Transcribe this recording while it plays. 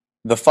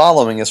The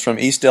following is from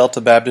East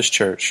Delta Baptist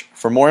Church.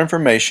 For more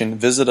information,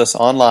 visit us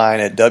online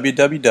at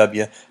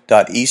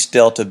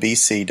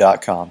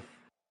www.eastdeltabc.com.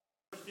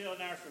 We're still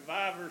in our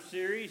Survivor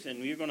series,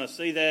 and you're going to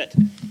see that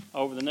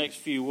over the next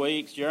few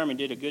weeks. Jeremy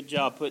did a good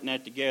job putting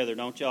that together.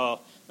 Don't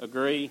y'all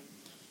agree?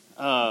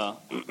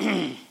 All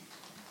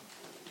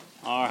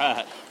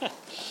right.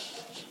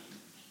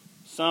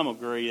 Some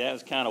agree. That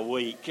was kind of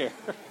weak.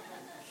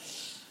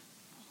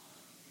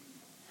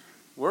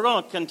 We're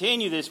going to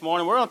continue this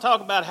morning. We're going to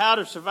talk about how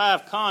to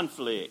survive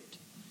conflict.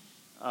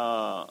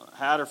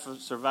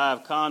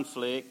 Survive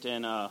conflict.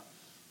 And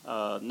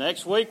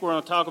next week we're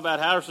going to talk about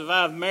how to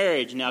survive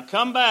marriage. Now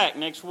come back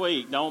next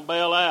week. Don't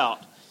bail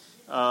out.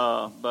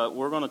 But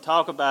we're going to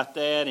talk about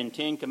that in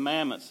 10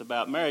 Commandments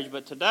about marriage.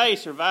 But today,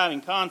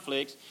 surviving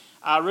conflicts,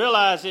 I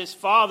realize it's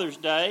Father's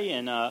Day,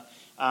 and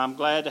I'm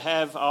glad to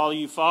have all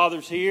you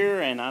fathers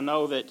here. And I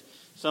know that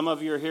some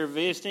of you are here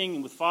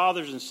visiting with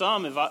fathers, and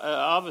some have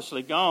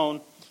obviously gone.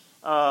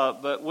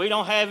 But we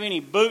don't have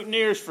any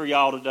boutonnieres for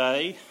y'all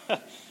today,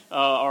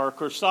 or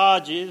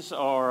corsages,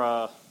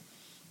 or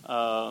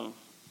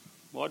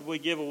what did we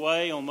give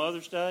away on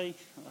Mother's Day?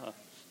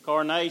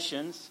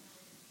 Carnations.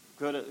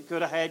 Could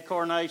have had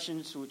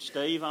carnations, which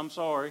Steve, I'm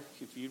sorry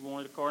if you'd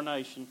wanted a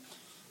carnation.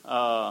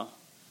 But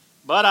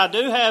I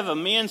do have a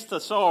men's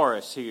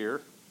thesaurus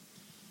here,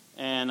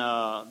 and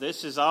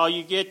this is all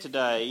you get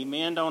today.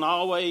 Men don't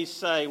always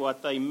say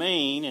what they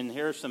mean, and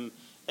here's some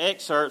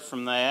excerpts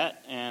from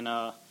that. And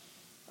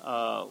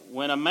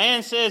when a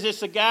man says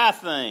it's a guy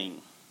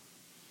thing,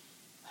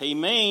 he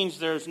means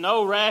there's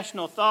no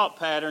rational thought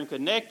pattern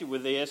connected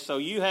with this, so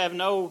you have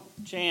no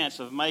chance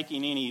of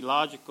making any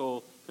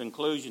logical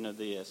conclusion of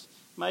this.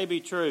 May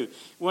be true.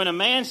 When a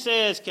man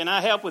says, "Can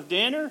I help with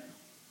dinner?"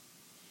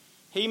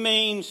 he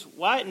means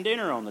whiting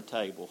dinner on the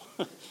table.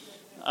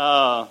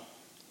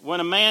 When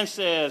a man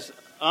says,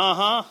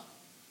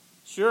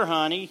 "Sure,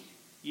 honey,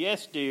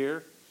 yes,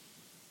 dear,"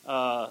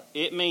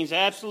 it means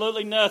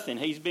absolutely nothing.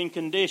 He's been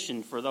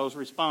conditioned for those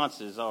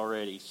responses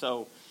already.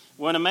 So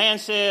when a man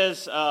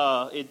says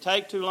it'd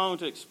take too long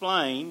to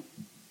explain,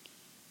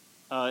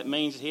 it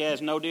means he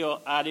has no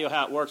idea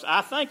how it works.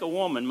 I think a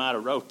woman might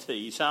have wrote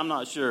these. I'm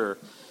not sure.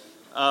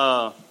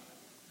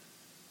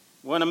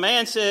 When a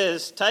man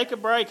says, "Take a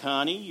break,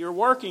 honey, you're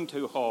working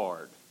too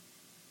hard,"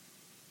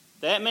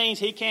 that means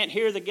he can't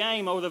hear the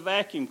game over the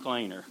vacuum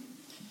cleaner.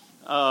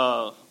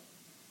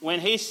 When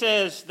he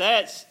says,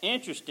 "That's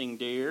interesting,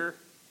 dear,"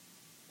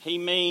 he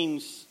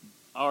means,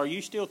 "Are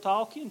you still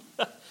talking?"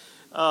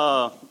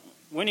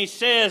 When he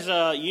says,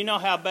 "You know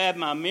how bad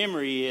my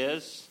memory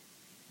is,"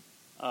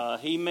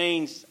 he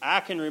means,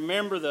 "I can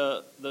remember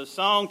the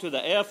song to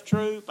the F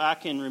Troop. I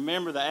can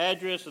remember the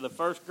address of the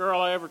first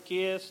girl I ever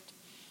kissed.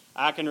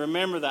 I can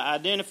remember the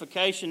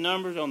identification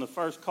numbers on the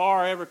first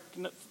car I ever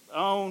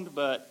owned,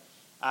 but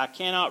I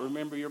cannot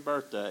remember your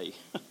birthday."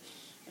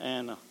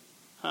 And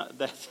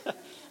that's...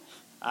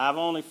 I've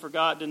only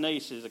forgot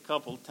Denise's a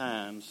couple of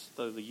times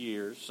through the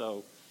years.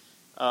 So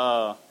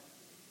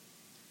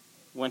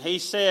when he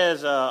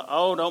says,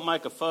 "Oh, don't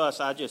make a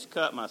fuss, I just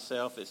cut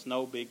myself, it's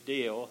no big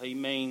deal," he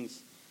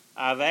means,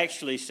 "I've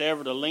actually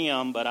severed a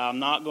limb, but I'm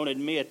not going to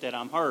admit that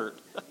I'm hurt."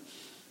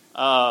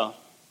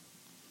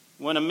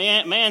 When a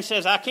man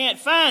says, "I can't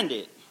find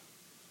it,"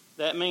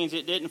 that means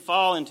it didn't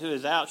fall into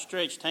his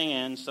outstretched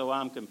hand, so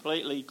I'm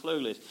completely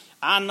clueless.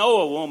 I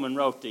know a woman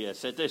wrote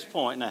this at this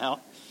point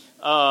now.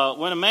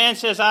 When a man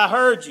says, "I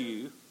heard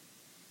you,"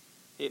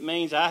 it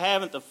means I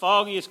haven't the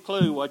foggiest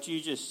clue what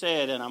you just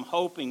said, and I'm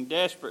hoping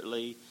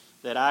desperately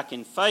that I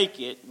can fake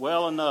it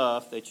well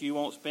enough that you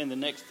won't spend the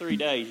next 3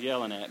 days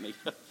yelling at me.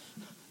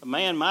 A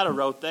man might have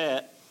wrote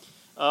that.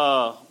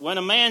 When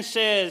a man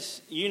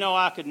says, "You know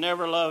I could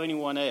never love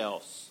anyone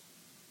else,"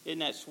 isn't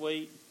that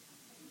sweet?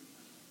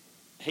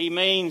 He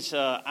means,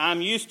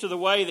 I'm used to the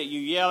way that you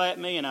yell at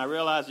me, and I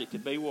realize it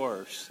could be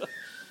worse.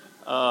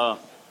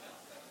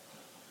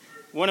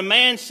 When a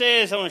man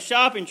says on a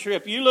shopping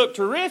trip, "You look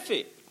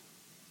terrific,"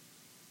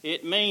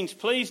 it means,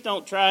 please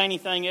don't try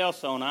anything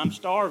else on. I'm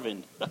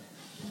starving.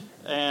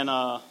 And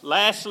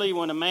lastly,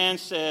 when a man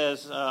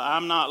says,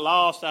 "I'm not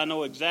lost, I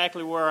know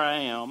exactly where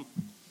I am,"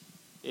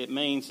 it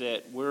means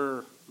that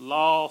we're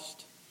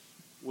lost,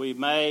 we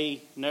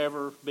may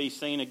never be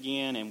seen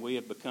again, and we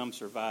have become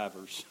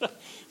survivors.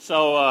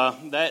 So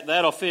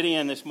that'll fit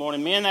in this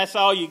morning. Men, that's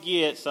all you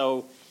get.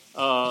 So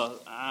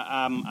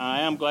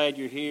I am glad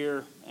you're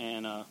here,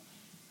 and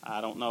I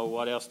don't know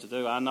what else to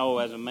do. I know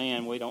as a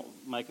man we don't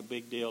make a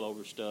big deal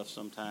over stuff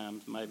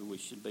sometimes. Maybe we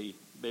should be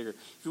bigger.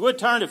 If you would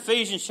turn to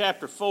Ephesians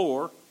chapter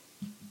 4.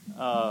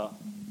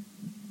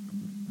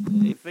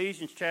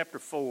 Ephesians chapter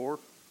 4.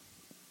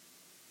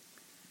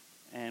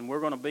 And we're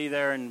going to be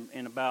there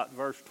in about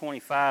verse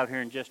 25 here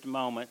in just a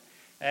moment.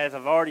 As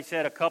I've already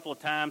said a couple of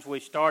times,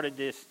 we started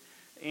this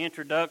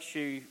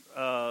introductory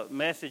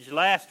message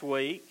last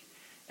week.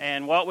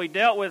 And what we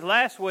dealt with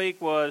last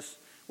week was,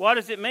 what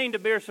does it mean to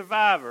be a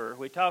survivor?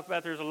 We talked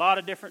about there's a lot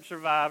of different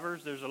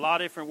survivors. There's a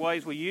lot of different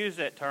ways we use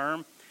that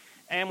term.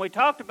 And we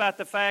talked about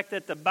the fact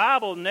that the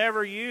Bible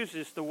never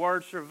uses the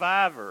word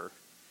survivor.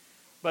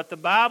 but the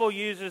Bible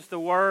uses the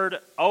word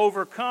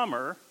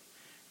overcomer,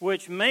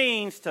 which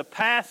means to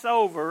pass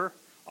over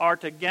or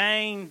to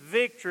gain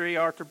victory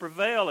or to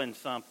prevail in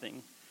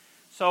something.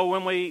 So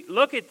when we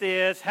look at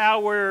this,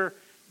 how we're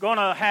going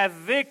to have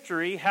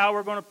victory, how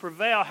we're going to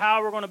prevail,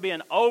 how we're going to be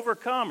an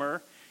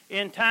overcomer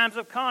in times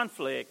of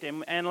conflict.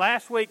 And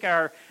last week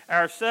our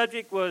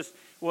subject was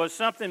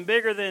something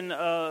bigger than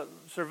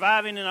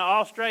surviving in an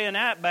Australian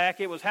outback.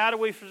 It was how do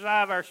we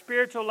survive our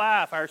spiritual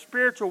life, our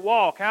spiritual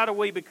walk? How do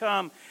we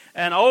become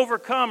an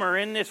overcomer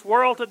in this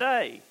world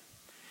today?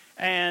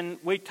 And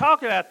we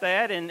talked about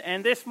that,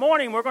 and this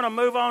morning we're going to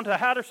move on to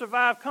how to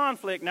survive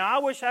conflict. Now, I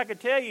wish I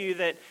could tell you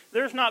that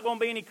there's not going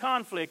to be any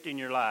conflict in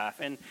your life.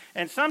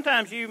 And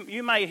sometimes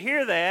you may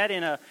hear that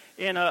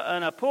in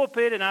a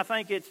pulpit, and I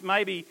think it's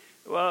maybe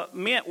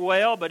meant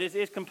well, but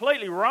it's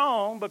completely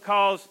wrong,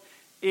 because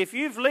if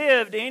you've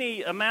lived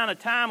any amount of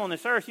time on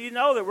this earth, you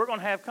know that we're going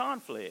to have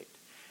conflict.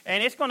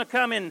 And it's going to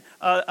come in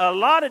a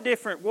lot of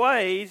different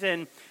ways,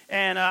 and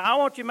I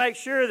want you to make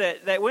sure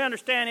that we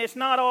understand it's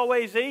not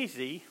always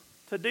easy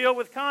to deal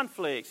with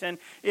conflicts, and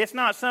it's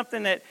not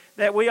something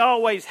that we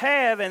always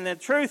have, and the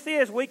truth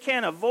is we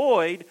can't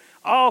avoid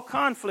all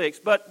conflicts,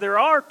 but there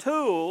are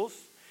tools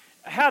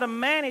how to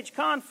manage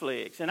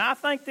conflicts. And I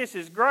think this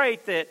is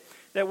great that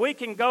we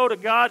can go to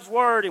God's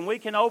Word and we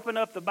can open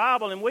up the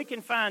Bible and we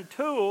can find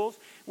tools.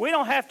 We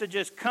don't have to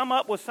just come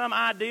up with some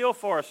ideal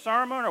for a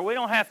sermon, or we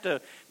don't have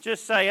to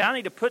just say, I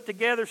need to put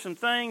together some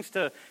things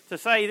to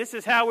say this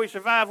is how we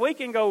survive. We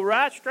can go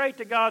right straight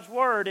to God's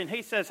Word, and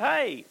He says,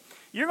 hey,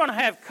 you're going to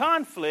have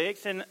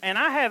conflicts, and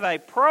I have a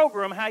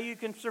program how you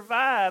can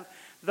survive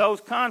those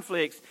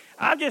conflicts.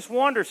 I just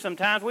wonder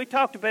sometimes, we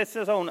talked about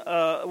this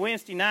on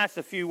Wednesday nights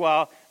a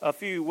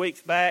few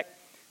weeks back,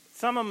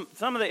 some of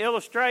the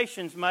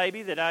illustrations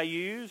maybe that I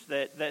use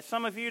that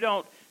some of you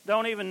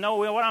don't even know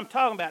what I'm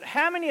talking about.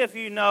 How many of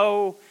you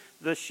know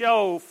the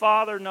show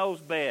Father Knows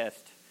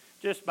Best?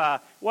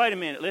 Wait a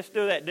minute, let's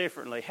do that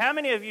differently. How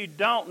many of you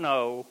don't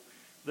know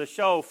the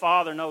show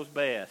Father Knows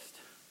Best?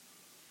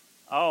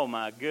 Oh,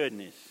 my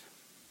goodness.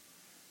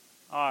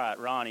 All right,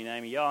 Ronnie and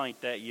Amy, y'all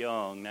ain't that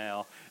young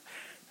now.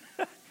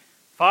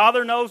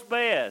 Father Knows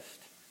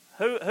Best.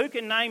 Who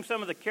can name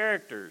some of the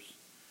characters?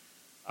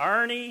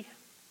 Ernie.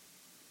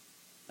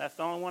 That's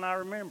the only one I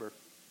remember.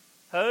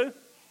 Who?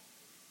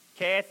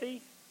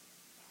 Kathy.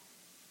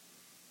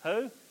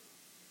 Who?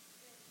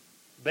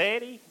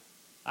 Betty.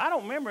 I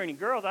don't remember any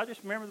girls. I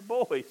just remember the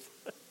boys.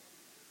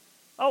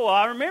 Oh, well,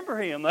 I remember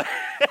him.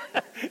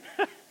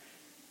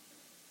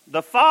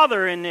 The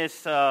father in this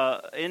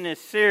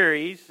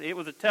series, it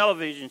was a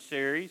television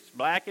series,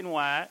 black and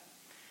white,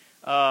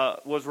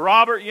 was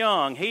Robert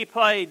Young. He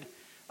played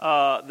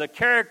the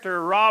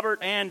character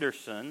Robert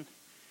Anderson.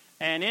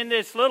 And in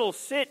this little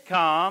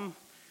sitcom,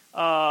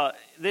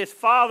 this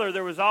father,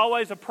 there was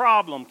always a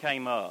problem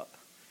came up.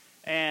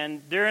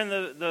 And during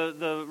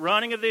the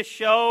running of this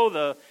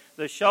show,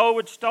 the show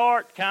would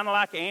start kind of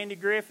like Andy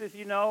Griffith,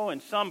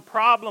 and some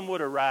problem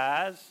would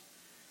arise.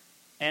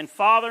 And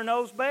Father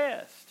Knows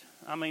Best.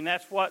 I mean,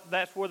 that's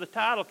where the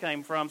title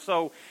came from.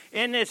 So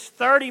in this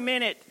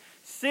 30-minute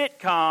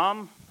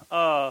sitcom,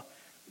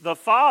 the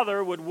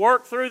father would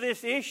work through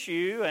this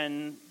issue,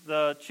 and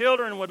the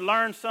children would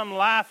learn some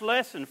life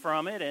lesson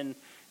from it,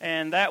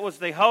 and that was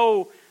the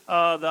whole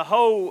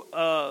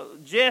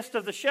gist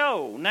of the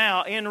show.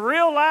 Now, in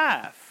real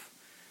life,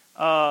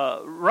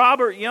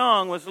 Robert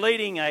Young was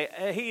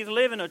he's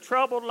living a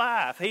troubled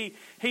life.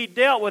 He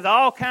dealt with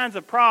all kinds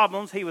of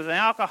problems. He was an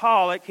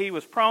alcoholic. He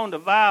was prone to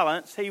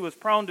violence. He was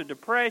prone to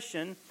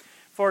depression.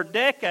 For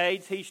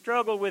decades, he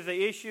struggled with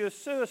the issue of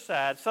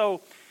suicide.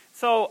 So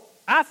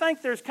I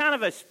think there's kind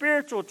of a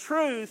spiritual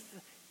truth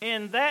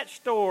in that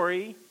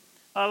story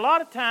a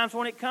lot of times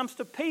when it comes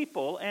to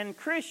people and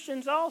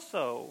Christians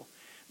also.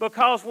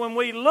 Because when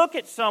we look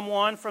at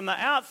someone from the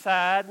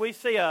outside, we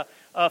see a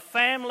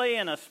family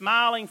and a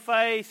smiling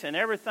face and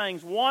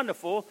everything's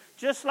wonderful,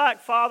 just like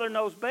Father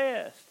Knows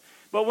Best.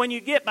 But when you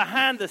get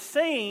behind the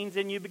scenes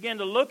and you begin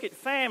to look at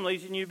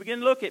families and you begin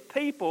to look at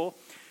people,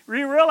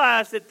 you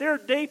realize that they're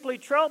deeply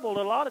troubled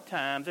a lot of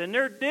times, and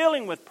they're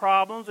dealing with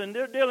problems, and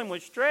they're dealing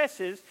with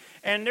stresses,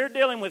 and they're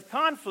dealing with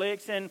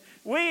conflicts, and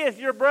we as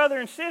your brother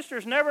and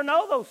sisters never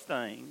know those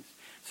things.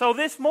 So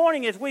this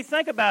morning, as we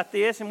think about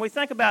this and we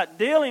think about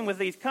dealing with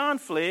these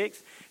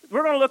conflicts,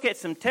 we're going to look at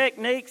some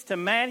techniques to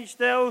manage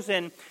those.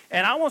 And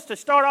I want us to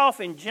start off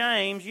in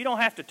James. You don't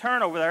have to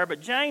turn over there,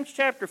 but James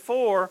chapter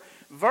 4,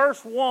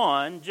 verse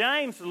 1,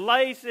 James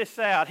lays this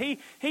out.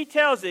 He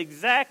tells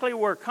exactly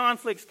where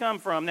conflicts come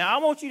from. Now,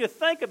 I want you to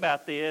think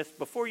about this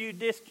before you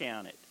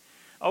discount it.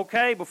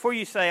 Okay? Before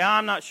you say,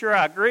 I'm not sure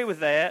I agree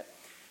with that.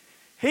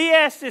 He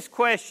asks this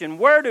question,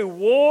 where do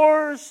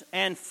wars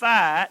and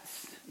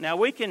fights... Now,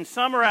 we can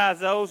summarize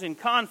those in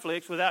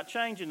conflicts without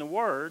changing the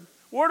word.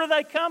 Where do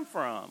they come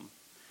from?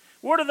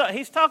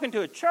 He's talking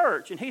to a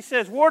church, and he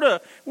says, where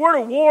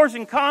do wars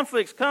and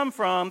conflicts come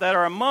from that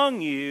are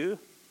among you?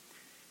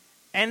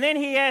 And then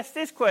he asks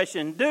this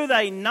question, do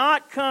they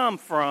not come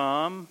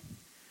from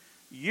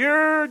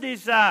your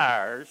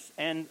desires,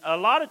 and a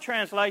lot of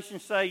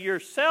translations say your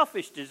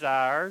selfish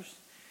desires,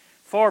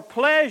 for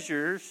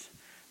pleasures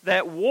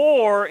that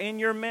war in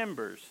your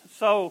members.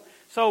 So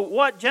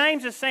what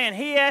James is saying,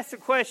 he asks the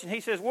question, he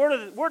says, where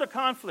do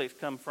conflicts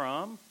come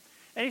from?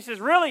 And he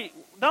says, really,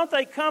 don't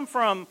they come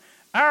from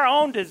our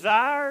own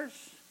desires,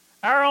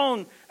 our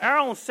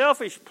own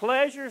selfish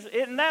pleasures?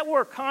 Isn't that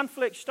where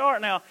conflicts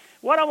start? Now,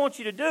 what I want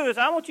you to do is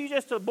I want you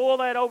just to boil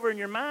that over in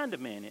your mind a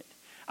minute.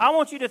 I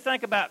want you to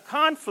think about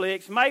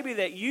conflicts maybe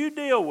that you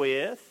deal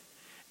with,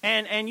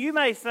 and you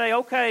may say,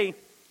 okay,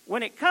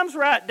 when it comes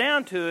right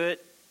down to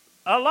it,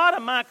 a lot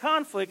of my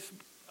conflicts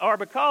are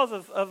because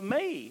of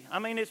me. I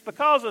mean, it's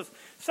because of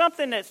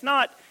something that's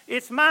not,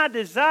 it's my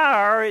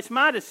desire, it's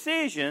my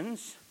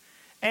decisions,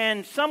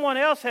 and someone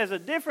else has a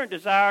different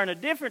desire and a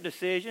different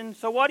decision.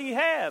 So what do you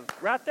have?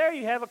 Right there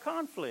you have a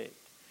conflict.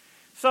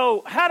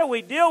 So how do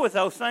we deal with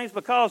those things?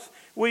 Because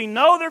we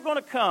know they're going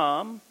to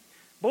come.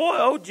 Boy,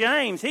 old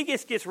James, he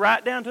just gets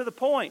right down to the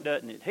point,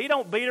 doesn't it? He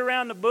don't beat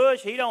around the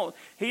bush. He don't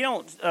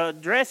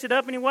dress it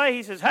up anyway.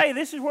 He says, hey,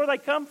 this is where they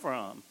come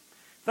from.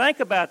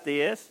 Think about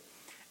this.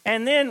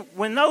 And then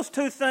when those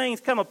two things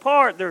come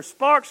apart, there's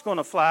sparks going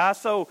to fly.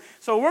 So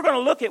we're going to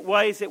look at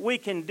ways that we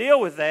can deal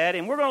with that.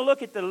 And we're going to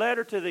look at the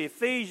letter to the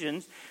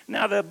Ephesians.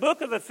 Now, the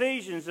book of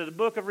Ephesians is a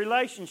book of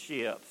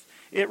relationships.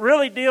 It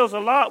really deals a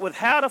lot with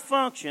how to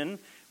function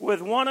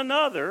with one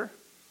another.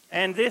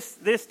 And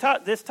this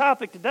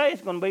topic today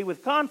is going to be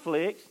with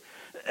conflicts.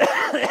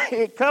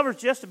 It covers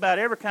just about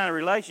every kind of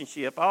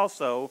relationship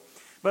also.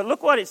 But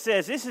look what it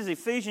says. This is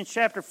Ephesians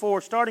chapter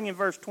 4, starting in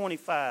verse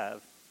 25.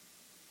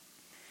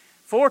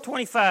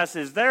 4:25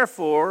 says,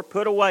 therefore,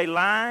 put away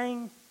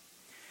lying,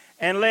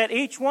 and let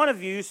each one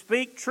of you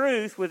speak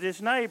truth with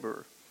his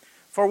neighbor,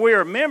 for we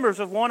are members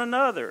of one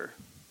another.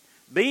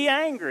 Be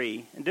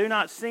angry, and do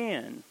not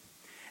sin.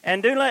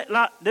 And do not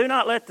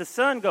let the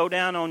sun go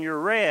down on your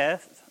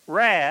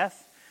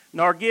wrath,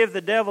 nor give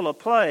the devil a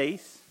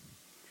place,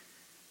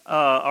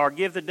 or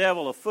give the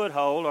devil a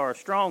foothold or a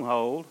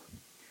stronghold.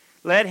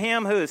 Let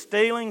him who is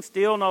stealing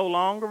steal no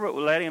longer, but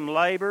let him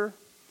labor,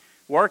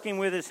 working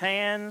with his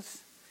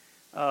hands,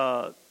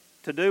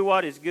 to do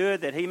what is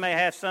good, that he may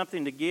have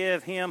something to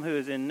give him who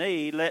is in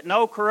need. Let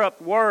no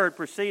corrupt word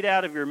proceed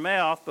out of your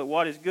mouth, but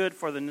what is good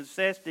for the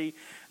necessity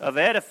of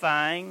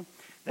edifying,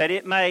 that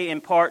it may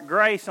impart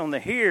grace on the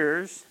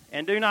hearers.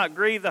 And do not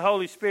grieve the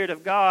Holy Spirit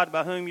of God,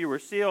 by whom you were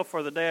sealed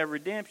for the day of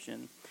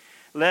redemption.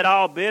 Let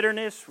all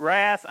bitterness,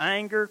 wrath,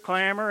 anger,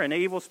 clamor, and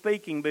evil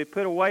speaking be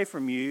put away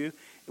from you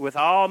with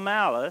all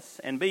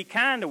malice, and be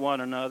kind to one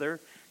another,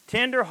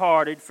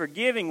 tender-hearted,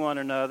 forgiving one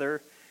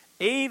another,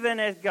 even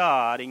as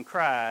God in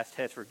Christ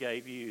has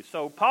forgave you.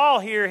 So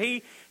Paul here,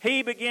 he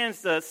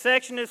begins the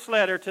section of this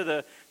letter to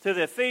the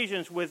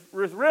Ephesians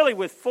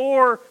with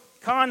four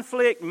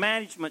conflict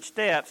management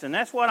steps. And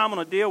that's what I'm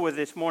going to deal with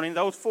this morning,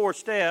 those 4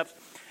 steps.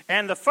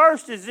 And the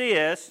first is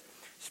this,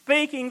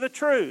 speaking the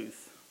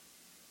truth.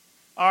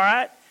 All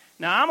right?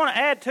 Now I'm going to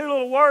add 2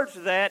 little words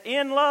to that,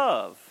 in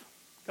love.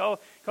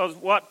 Because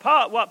what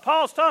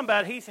Paul's talking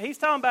about, he's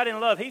talking about in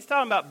love. He's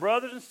talking about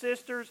brothers and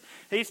sisters.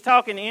 He's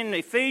talking in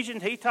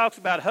Ephesians. He talks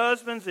about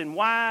husbands and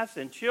wives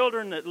and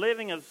children that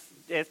living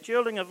as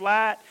children of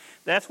light.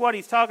 That's what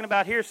he's talking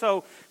about here.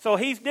 So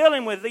he's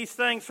dealing with these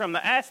things from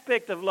the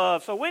aspect of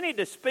love. So we need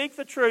to speak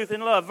the truth in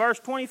love. Verse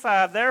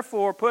 25,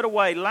 therefore put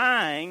away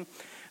lying.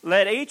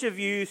 Let each of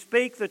you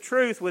speak the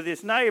truth with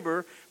his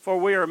neighbor, for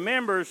we are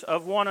members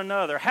of one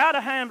another. How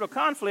to handle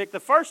conflict? The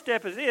first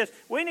step is this: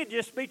 we need to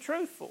just be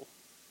truthful.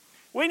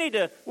 We need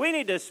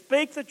to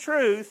speak the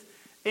truth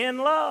in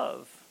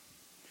love.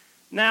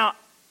 Now,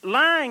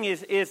 lying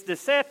is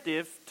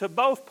deceptive to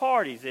both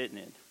parties, isn't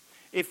it?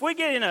 If we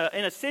get in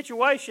a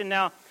situation,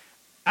 now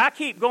I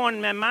keep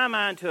going in my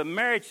mind to a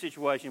marriage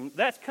situation.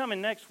 That's coming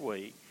next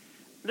week.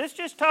 Let's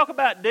just talk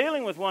about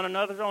dealing with one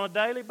another on a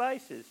daily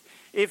basis.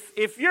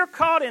 If you're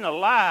caught in a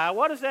lie,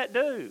 what does that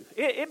do?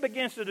 It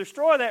begins to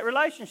destroy that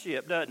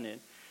relationship, doesn't it?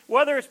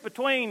 Whether it's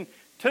between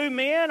 2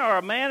 men, or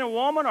a man and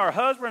woman, or a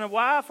husband and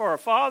wife, or a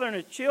father and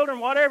his children,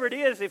 whatever it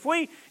is, if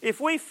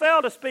we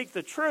fail to speak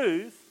the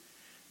truth,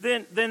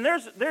 then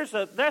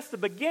that's the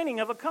beginning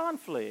of a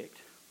conflict.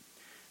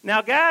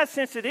 Now, guys,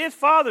 since it is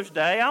Father's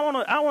Day, I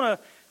want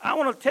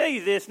to tell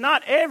you this: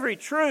 not every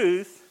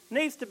truth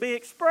needs to be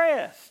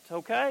expressed.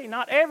 Okay,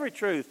 not every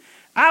truth.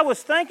 I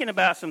was thinking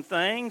about some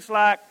things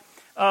like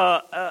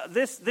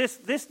this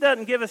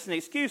doesn't give us an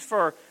excuse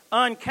for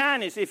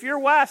unkindness. If your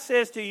wife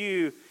says to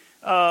you,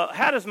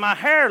 how does my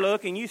hair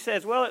look? And you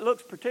says, well, it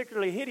looks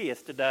particularly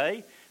hideous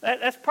today.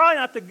 That's probably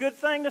not the good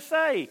thing to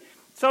say.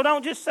 So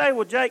don't just say,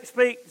 well, Jake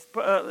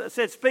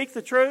said speak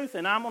the truth,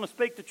 and I'm going to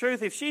speak the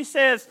truth. If she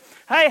says,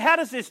 hey, how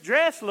does this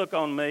dress look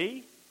on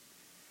me?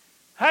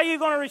 How are you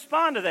going to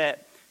respond to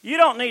that? You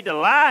don't need to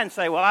lie and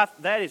say, well,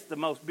 that is the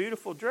most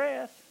beautiful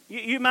dress.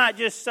 You might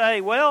just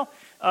say, well,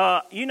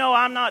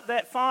 I'm not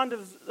that fond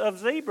of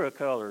zebra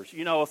colors,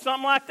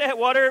 something like that,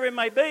 whatever it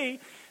may be.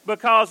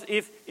 Because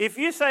if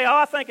you say, oh,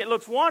 I think it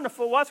looks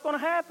wonderful, what's going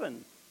to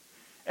happen?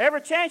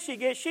 Every chance she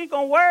gets, she's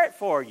going to wear it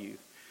for you.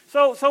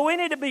 So we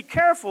need to be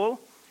careful.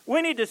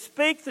 We need to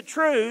speak the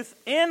truth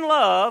in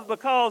love,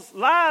 because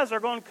lies are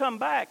going to come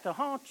back to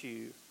haunt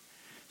you.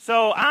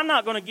 So I'm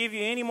not going to give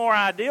you any more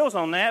ideals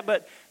on that,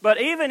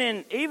 but even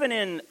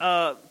in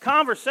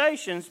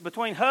conversations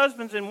between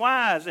husbands and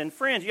wives and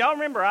friends, y'all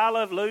remember I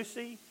Love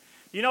Lucy?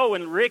 You know,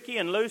 when Ricky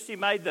and Lucy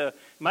made the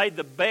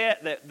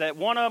bet that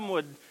one of them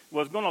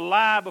was going to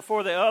lie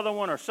before the other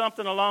one, or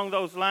something along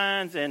those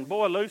lines, and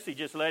boy, Lucy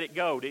just let it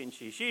go, didn't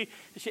she? She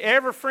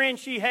every friend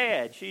she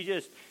had,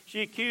 she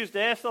accused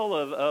Ethel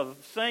of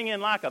singing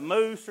like a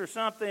moose or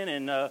something,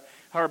 and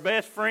her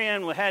best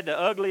friend had the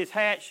ugliest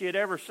hat she had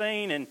ever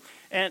seen,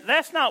 and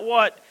that's not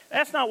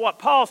what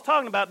Paul's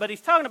talking about, but he's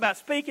talking about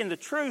speaking the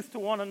truth to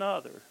one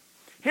another.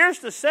 Here's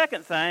the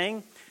second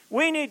thing: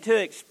 we need to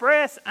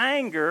express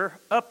anger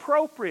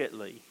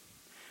appropriately.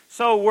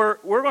 So we're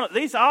going to,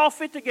 these all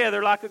fit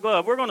together like a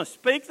glove. We're going to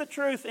speak the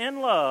truth in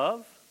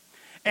love,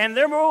 and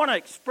then we're going to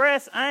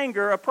express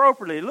anger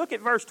appropriately. Look at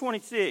verse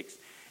 26.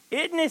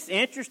 Isn't this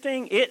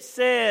interesting? It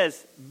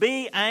says,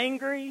 be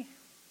angry.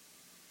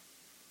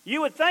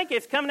 You would think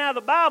if coming out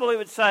of the Bible, it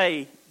would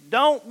say,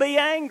 don't be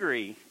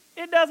angry.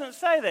 It doesn't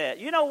say that.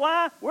 You know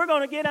why? We're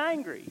going to get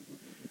angry.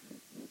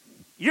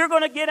 You're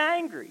going to get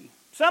angry.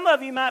 Some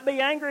of you might be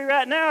angry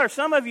right now, or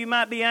some of you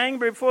might be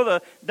angry before the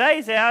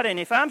day's out, and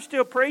if I'm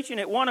still preaching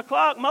at 1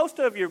 o'clock, most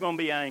of you are going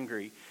to be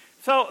angry.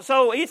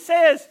 So it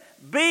says,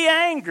 be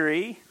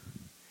angry,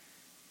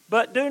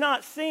 but do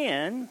not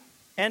sin,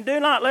 and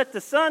do not let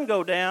the sun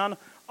go down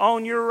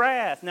on your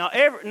wrath. Now,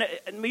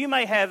 you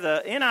may have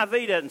the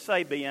NIV doesn't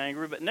say be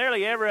angry, but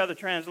nearly every other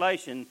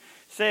translation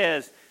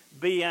says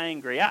be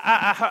angry.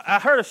 I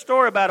heard a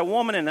story about a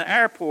woman in the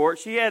airport.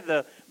 She had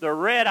the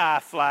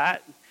red-eye flight.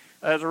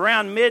 It was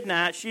around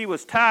midnight. She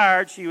was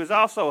tired. She was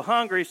also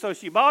hungry, so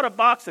she bought a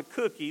box of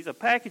cookies, a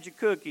package of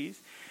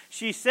cookies.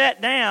 She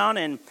sat down,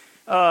 and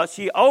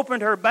she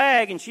opened her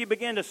bag, and she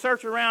began to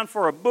search around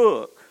for a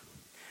book.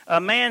 A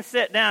man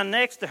sat down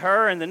next to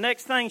her, and the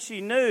next thing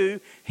she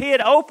knew, he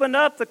had opened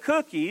up the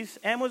cookies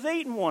and was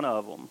eating one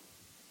of them.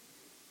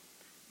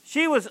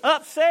 She was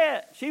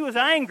upset. She was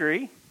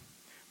angry,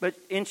 but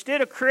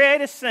instead of create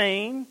a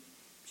scene,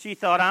 she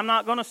thought, I'm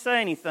not going to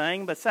say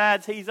anything.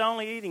 Besides, he's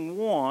only eating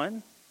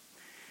one.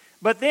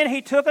 But then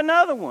he took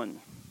another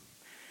one.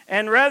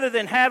 And rather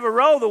than have a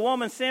row, the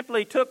woman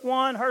simply took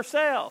one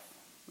herself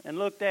and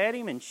looked at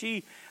him, and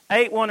she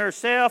ate one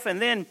herself, and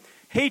then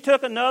he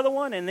took another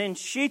one, and then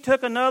she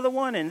took another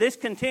one, and this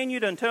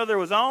continued until there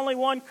was only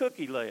one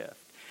cookie left.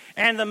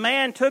 And the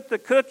man took the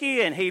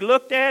cookie, and he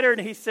looked at her,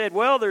 and he said,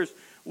 well, there's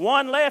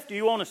one left. Do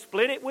you want to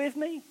split it with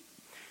me?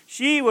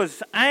 She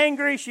was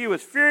angry. She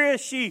was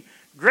furious. She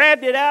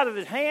grabbed it out of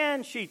his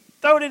hand. She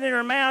threw it in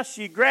her mouth.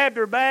 She grabbed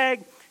her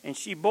bag, and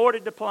she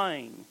boarded the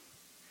plane.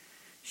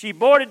 She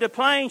boarded the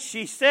plane.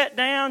 She sat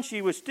down.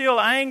 She was still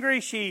angry.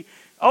 She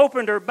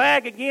opened her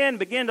bag again,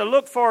 began to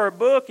look for her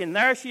book, and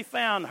there she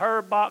found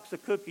her box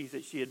of cookies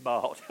that she had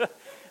bought.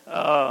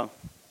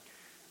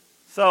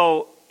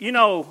 So, you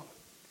know,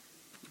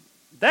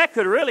 that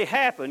could really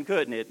happen,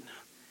 couldn't it?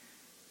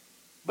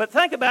 But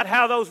think about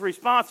how those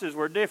responses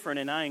were different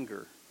in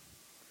anger.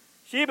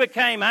 She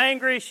became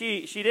angry.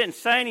 She didn't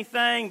say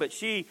anything, but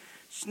she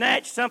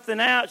snatched something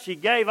out. She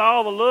gave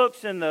all the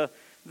looks, and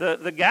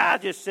the guy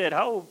just said,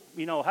 oh,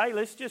 you know, hey,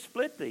 let's just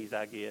split these,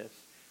 I guess.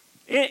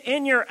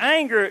 In your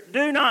anger,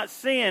 do not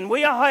sin.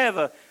 We all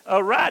have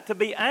a right to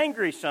be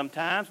angry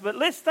sometimes, but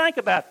let's think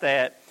about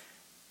that.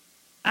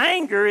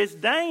 Anger is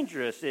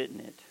dangerous, isn't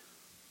it?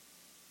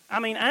 I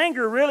mean,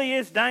 anger really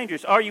is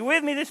dangerous. Are you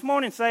with me this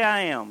morning? Say,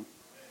 I am.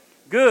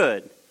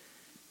 Good.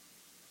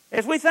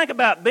 As we think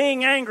about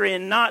being angry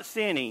and not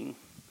sinning,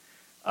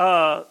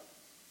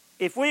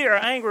 if we are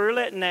angry, we're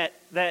letting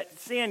that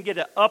sin get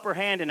an upper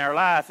hand in our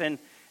life.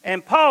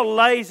 And Paul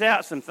lays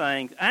out some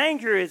things.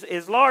 Anger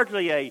is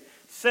largely a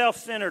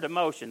self-centered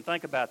emotion.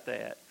 Think about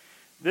that.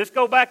 Let's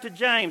go back to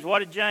James. What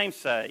did James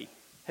say?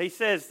 He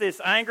says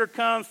this anger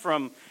comes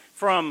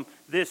from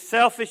this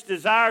selfish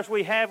desires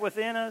we have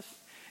within us.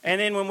 And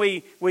then when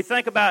we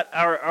think about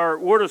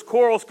where does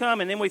quarrels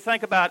come, and then we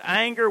think about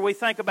anger, we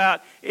think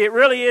about it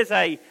really is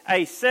a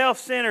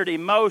self-centered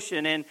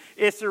emotion, and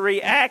it's a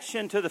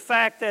reaction to the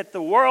fact that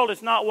the world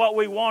is not what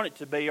we want it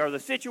to be, or the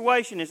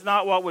situation is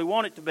not what we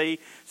want it to be.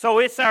 So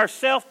it's our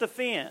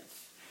self-defense.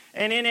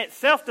 And in its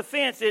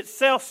self-defense, it's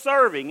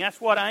self-serving. That's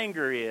what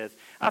anger is.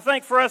 I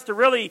think for us to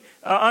really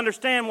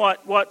understand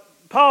what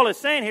Paul is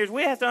saying here is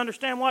we have to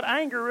understand what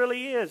anger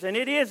really is. And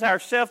it is our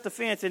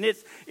self-defense, and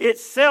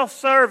it's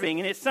self-serving,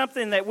 and it's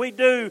something that we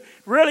do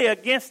really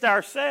against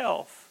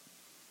ourselves.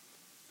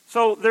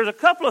 So there's a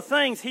couple of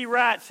things he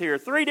writes here,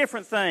 3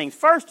 different things.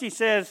 First, he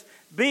says,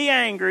 be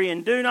angry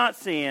and do not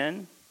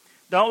sin.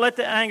 Don't let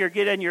the anger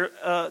get in your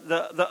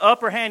the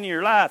upper hand in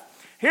your life.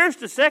 Here's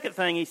the second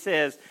thing he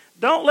says.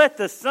 Don't let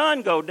the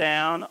sun go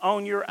down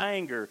on your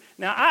anger.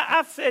 Now,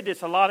 I've said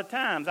this a lot of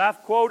times. I've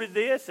quoted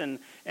this, and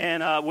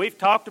we've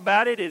talked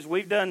about it as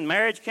we've done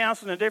marriage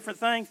counseling and different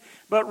things.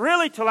 But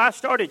really, till I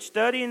started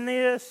studying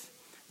this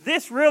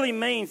really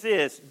means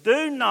this.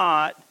 Do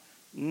not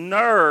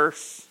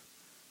nurse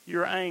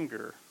your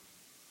anger.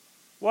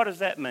 What does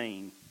that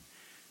mean?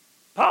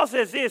 Paul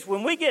says this,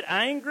 when we get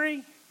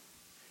angry,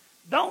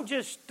 don't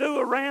just stew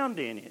around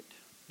in it.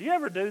 Do you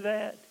ever do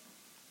that?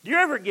 Do you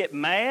ever get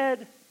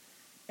mad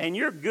and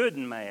you're good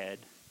and mad,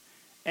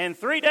 and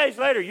 3 days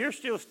later you're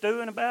still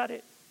stewing about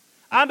it?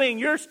 I mean,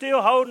 you're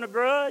still holding a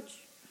grudge.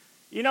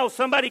 You know,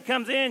 somebody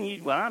comes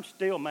in, well, I'm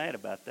still mad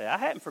about that. I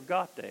hadn't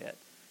forgot that.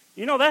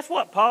 You know, that's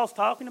what Paul's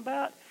talking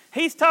about.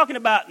 He's talking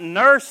about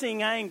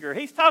nursing anger.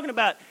 He's talking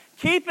about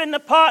keeping the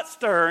pot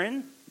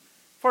stirring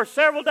for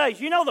several days.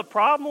 You know the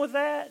problem with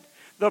that?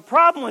 The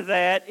problem with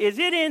that is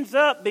it ends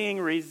up being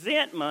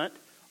resentment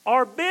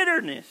or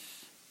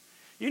bitterness.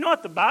 You know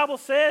what the Bible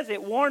says?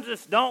 It warns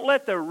us, don't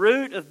let the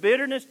root of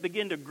bitterness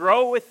begin to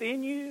grow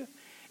within you.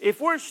 If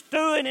we're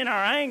stewing in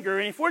our anger,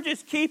 and if we're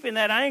just keeping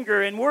that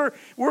anger, and we're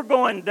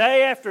going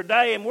day after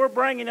day, and we're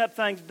bringing up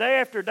things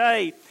day after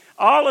day,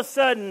 all of a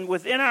sudden,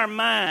 within our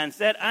minds,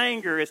 that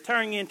anger is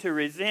turning into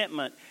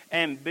resentment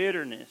and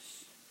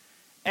bitterness.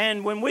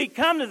 And when we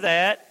come to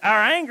that,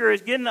 our anger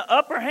is getting the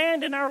upper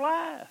hand in our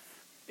life.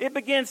 It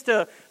begins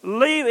to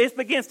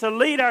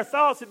lead our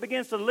thoughts. It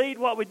begins to lead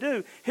what we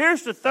do.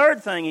 Here's the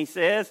third thing he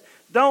says.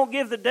 Don't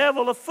give the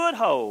devil a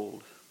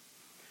foothold.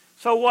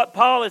 So what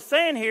Paul is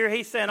saying here,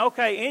 he's saying,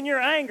 okay, in your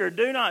anger,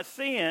 do not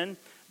sin.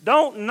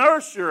 Don't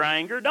nurse your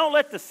anger. Don't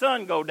let the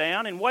sun go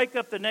down and wake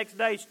up the next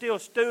day still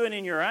stewing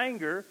in your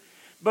anger.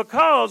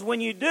 Because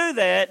when you do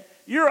that,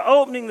 you're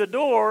opening the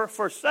door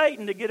for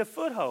Satan to get a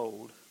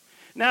foothold.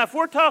 Now, if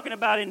we're talking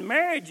about in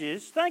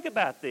marriages, think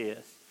about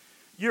this.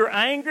 You're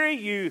angry,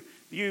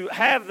 you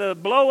have the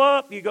blow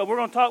up, you go, we're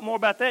going to talk more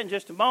about that in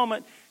just a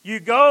moment. You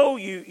go,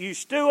 you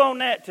stew on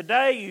that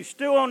today, you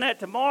stew on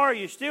that tomorrow,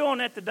 you stew on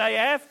that the day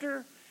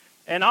after,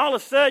 and all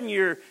of a sudden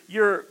you're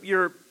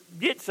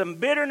get some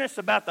bitterness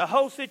about the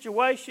whole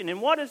situation. And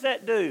what does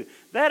that do?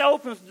 That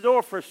opens the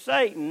door for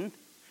Satan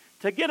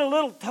to get a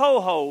little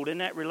toehold in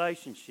that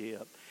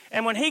relationship.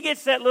 And when he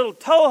gets that little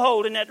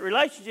toehold in that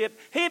relationship,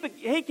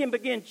 he can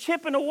begin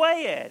chipping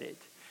away at it.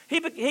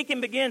 He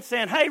can begin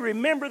saying, hey,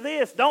 remember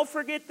this, don't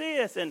forget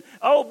this, and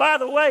oh, by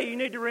the way, you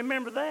need to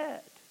remember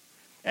that.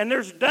 And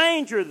there's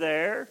danger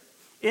there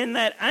in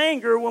that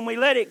anger when we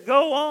let it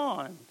go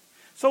on.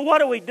 So what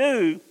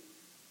do?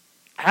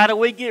 How do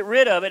we get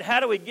rid of it? How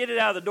do we get it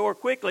out of the door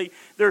quickly?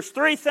 There's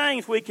three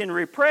things we can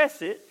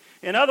repress it.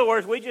 In other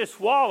words, we just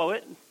swallow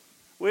it.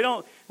 We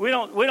don't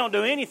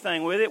do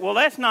anything with it. Well,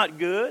 that's not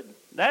good.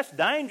 That's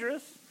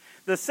dangerous.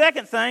 The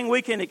second thing,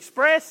 we can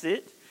express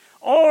it,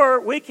 or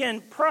we can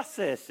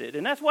process it.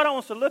 And that's what I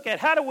want us to look at.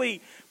 How do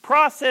we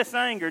process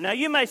anger? Now,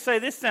 you may say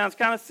this sounds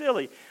kind of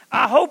silly.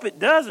 I hope it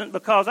doesn't,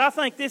 because I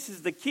think this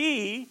is the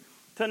key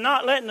to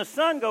not letting the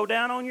sun go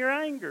down on your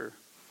anger.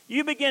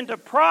 You begin to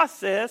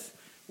process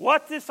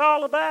what's this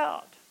all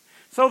about.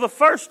 So the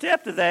first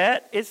step to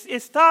that is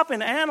stop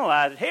and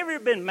analyze it. Have you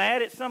ever been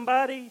mad at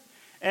somebody,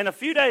 and a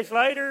few days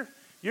later,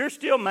 you're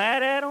still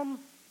mad at them,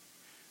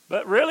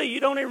 but really you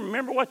don't even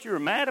remember what you were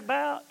mad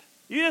about?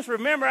 You just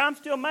remember, I'm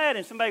still mad.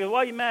 And somebody goes, what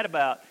are you mad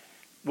about?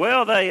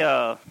 Well,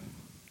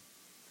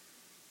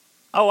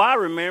 I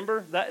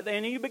remember.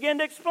 And you begin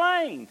to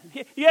explain.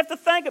 You have to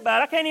think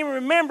about it. I can't even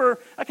remember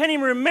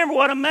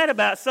what I'm mad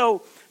about.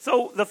 So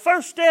the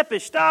first step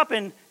is stop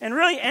and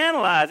really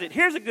analyze it.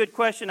 Here's a good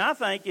question, I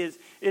think, is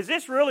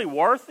this really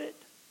worth it?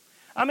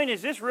 I mean,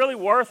 is this really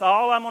worth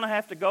all I'm going to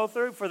have to go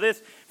through for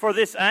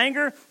this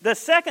anger? The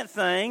second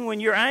thing, when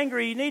you're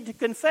angry, you need to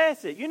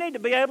confess it. You need to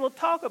be able to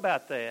talk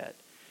about that.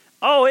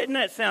 Oh, isn't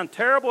that sound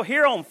terrible?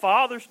 Here on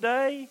Father's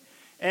Day,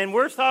 and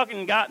we're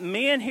got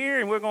men here,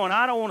 and we're going,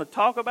 I don't want to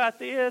talk about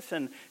this,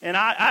 and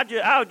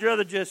I would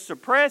rather just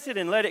suppress it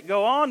and let it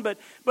go on. But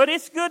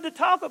it's good to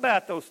talk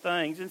about those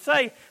things and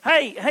say,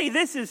 hey,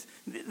 this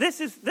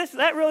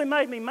that really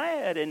made me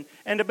mad,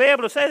 and to be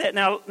able to say that.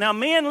 Now,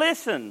 men,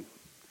 listen.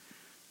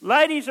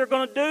 Ladies are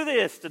going to do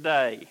this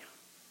today.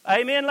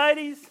 Amen,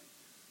 ladies?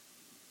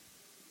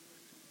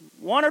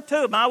 One or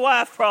two. My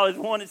wife probably is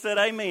the one that said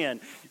amen.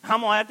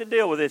 I'm going to have to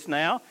deal with this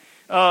now.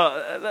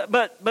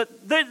 But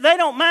they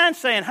don't mind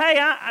saying, hey,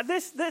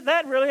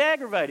 that really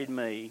aggravated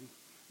me.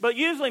 But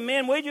usually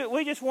men,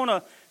 we just want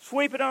to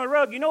sweep it on the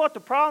rug. You know what the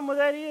problem with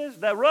that is?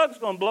 That rug's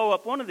going to blow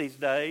up one of these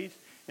days,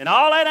 and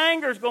all that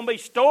anger is going to be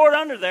stored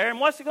under there, and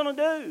what's it going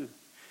to do?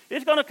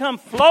 It's going to come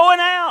flowing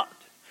out.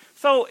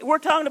 So we're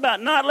talking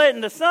about not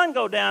letting the sun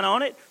go down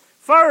on it.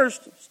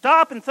 First,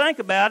 stop and think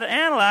about it,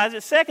 analyze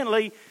it.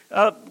 Secondly,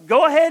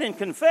 go ahead and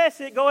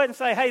confess it. Go ahead and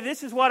say, hey,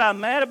 this is what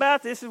I'm mad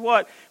about. This is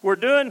what we're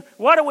doing.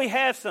 What do we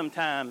have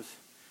sometimes?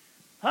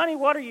 Honey,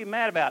 what are you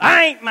mad about?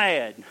 I ain't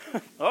mad.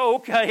 Oh,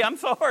 okay, I'm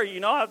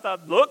sorry. I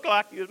thought looked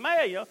like you was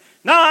mad.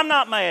 No, I'm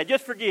not mad.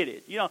 Just forget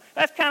it.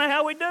 That's kind of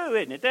how we do,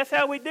 isn't it? That's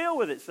how we deal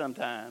with it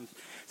sometimes.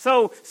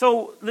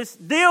 So let's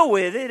deal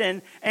with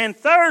it. And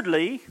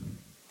thirdly,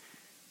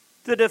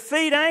 to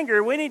defeat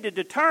anger, we need to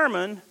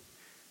determine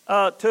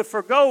to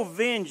forgo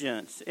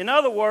vengeance. In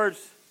other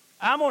words,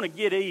 I'm going to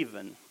get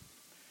even.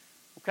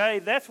 Okay,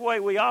 that's the way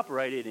we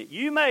operate in it.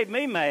 You made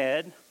me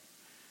mad,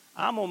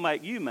 I'm going to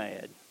make you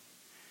mad.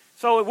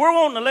 So if we're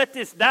wanting to let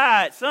this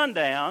die at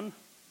sundown,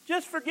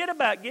 Just forget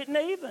about getting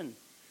even.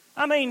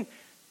 I mean,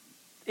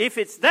 if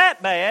it's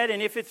that bad, and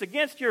if it's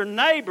against your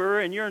neighbor,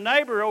 and your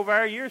neighbor over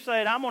there, you're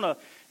saying, I'm going to,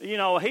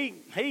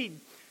 he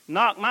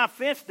knocked my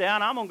fence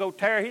down, I'm going to go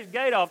tear his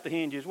gate off the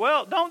hinges.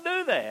 Well, don't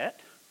do that.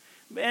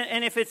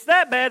 And if it's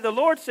that bad, the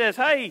Lord says,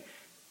 hey,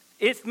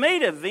 it's me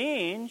to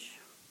avenge.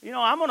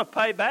 I'm going to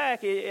pay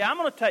back. I'm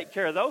going to take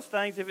care of those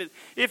things.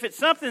 If it's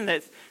something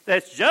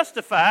that's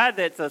justified,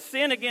 that's a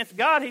sin against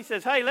God, He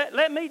says, hey,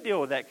 let me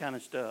deal with that kind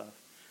of stuff.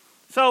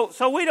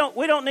 So we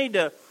don't need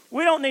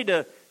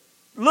to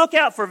look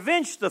out for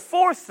vengeance. The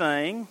fourth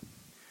thing,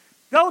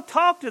 go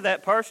talk to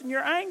that person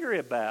you're angry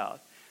about.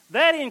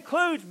 That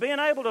includes being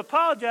able to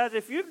apologize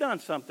if you've done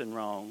something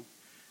wrong.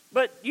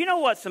 But you know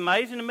what's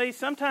amazing to me?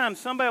 Sometimes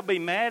somebody will be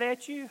mad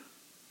at you.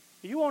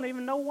 You won't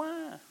even know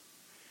why.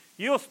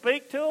 You'll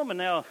speak to them and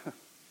they'll,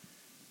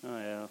 oh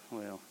yeah,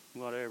 well,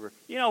 whatever.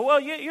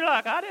 You're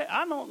like,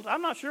 I'm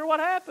not sure what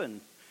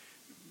happened.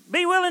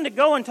 Be willing to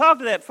go and talk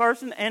to that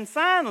person. And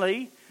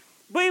finally,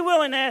 be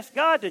willing to ask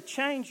God to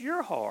change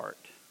your heart.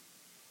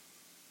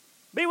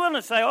 Be willing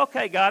to say,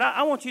 okay, God,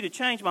 I want you to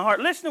change my heart.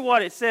 Listen to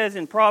what it says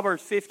in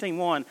Proverbs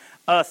 15:1.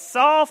 A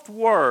soft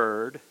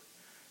word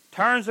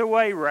turns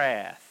away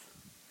wrath,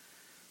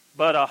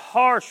 but a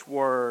harsh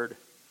word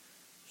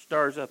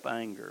stirs up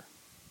anger.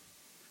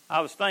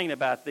 I was thinking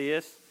about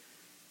this.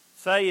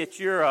 Say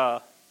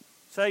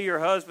your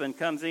husband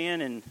comes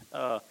in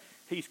and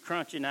he's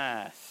crunching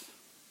ice.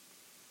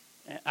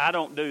 I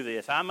don't do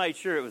this. I made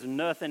sure it was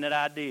nothing that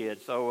I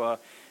did. So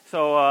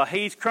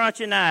he's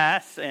crunching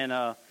ice, and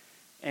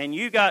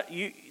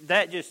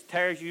that just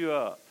tears you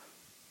up.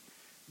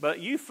 But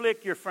you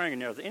flick your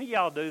fingernails. Any of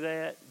y'all do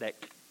that?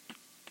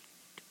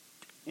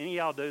 Any of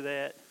y'all do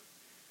that?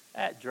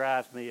 That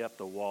drives me up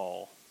the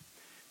wall.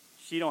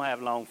 She don't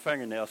have long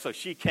fingernails, so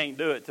she can't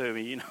do it to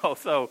me,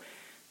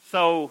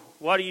 So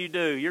what do?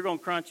 You're going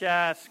to crunch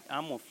ice.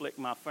 I'm going to flick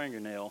my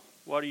fingernail.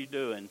 What are you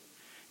doing?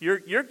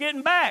 You're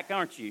getting back,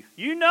 aren't you?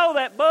 You know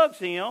that bugs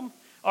him.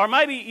 Or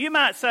maybe you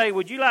might say,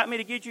 would you like me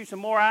to get you some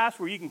more ice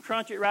where you can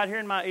crunch it right here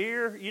in my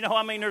ear?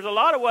 There's a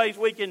lot of ways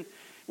we can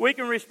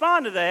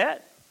respond to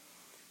that.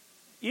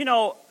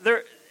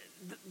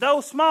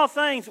 Those small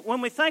things,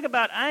 when we think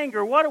about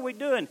anger, what are we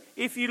doing?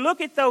 If you look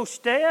at those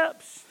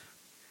steps,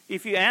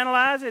 if you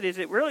analyze it, is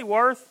it really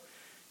worth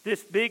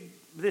this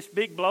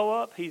big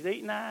blow up? He's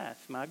eating ice.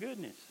 My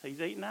goodness, he's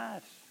eating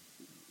ice.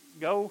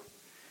 Go,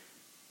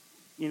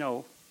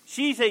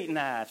 she's eating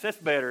ice. That's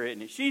better,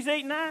 isn't it? She's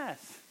eating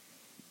ice.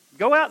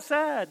 Go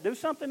outside. Do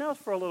something else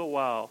for a little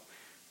while.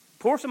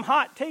 Pour some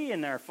hot tea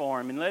in there for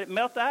him and let it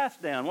melt the ice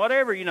down.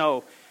 Whatever,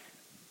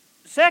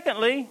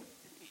 Secondly,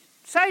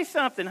 say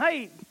something.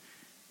 Hey,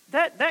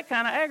 that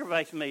kind of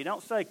aggravates me.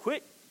 Don't say,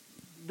 quit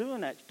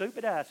doing that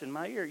stupid ice in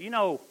my ear.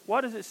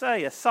 What does it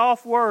say? A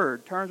soft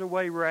word turns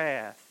away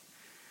wrath.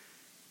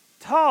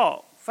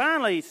 Talk.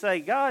 Finally say,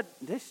 God,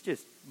 this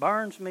just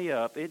burns me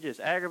up. It just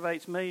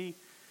aggravates me.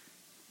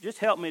 Just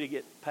help me to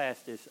get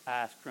past this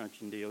ice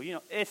crunching deal.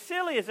 As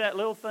silly as that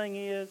little thing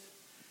is,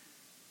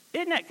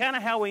 isn't that kind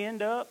of how we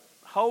end up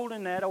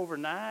holding that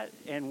overnight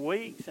and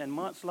weeks and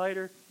months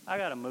later? I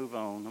got to move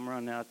on. I'm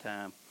running out of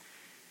time.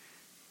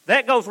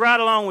 That goes right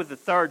along with the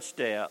third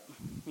step.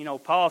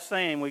 Paul's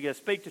saying we got to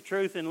speak the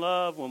truth in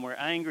love. When we're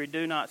angry,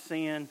 do not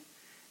sin.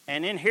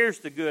 And then here's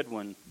the good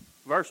one.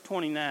 Verse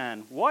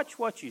 29. Watch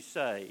what you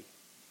say.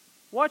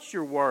 Watch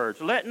your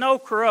words. Let no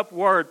corrupt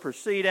word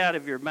proceed out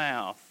of your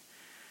mouth.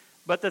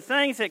 But the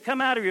things that come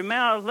out of your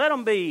mouth, let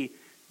them be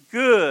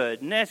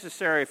good,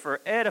 necessary for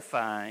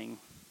edifying,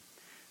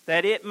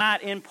 that it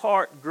might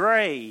impart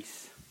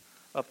grace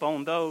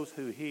upon those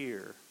who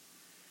hear.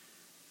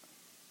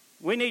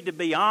 We need to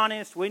be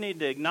honest. We need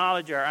to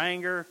acknowledge our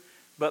anger.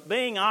 But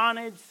being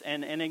honest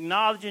and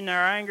acknowledging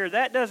our anger,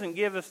 that doesn't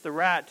give us the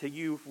right to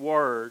use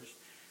words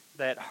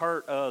that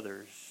hurt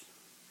others.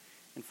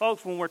 And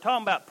folks, when we're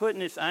talking about putting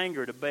this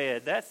anger to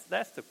bed,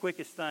 that's the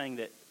quickest thing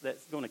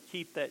that's going to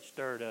keep that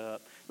stirred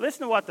up.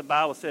 Listen to what the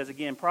Bible says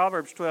again,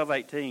 Proverbs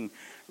 12:18.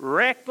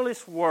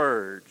 Reckless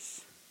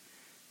words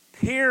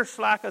pierce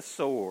like a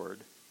sword,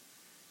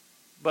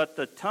 but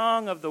the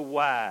tongue of the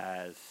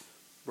wise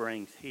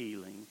brings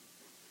healing.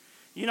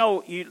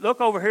 You look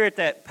over here at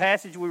that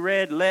passage we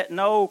read, let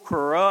no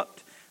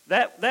corrupt.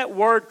 That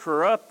word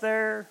corrupt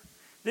there,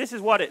 this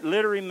is what it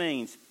literally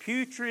means.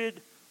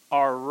 Putrid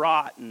or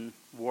rotten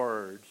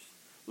words.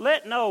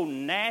 Let no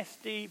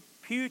nasty,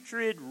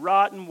 putrid,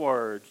 rotten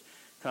words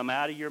come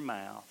out of your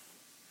mouth.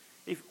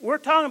 If we're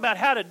talking about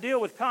how to deal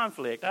with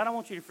conflict, I don't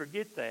want you to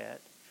forget that.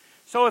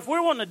 So if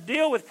we're wanting to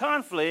deal with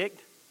conflict,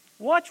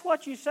 watch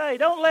what you say.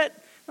 Don't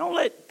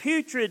let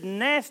putrid,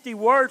 nasty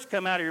words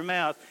come out of your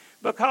mouth,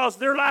 because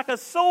they're like a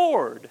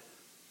sword.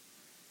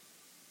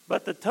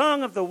 But the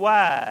tongue of the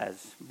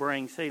wise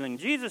brings healing.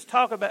 Jesus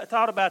taught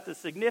about the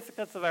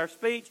significance of our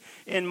speech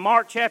in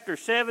Mark chapter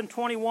 7,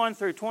 21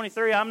 through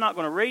 23. I'm not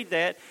going to read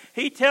that.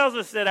 He tells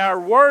us that our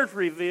words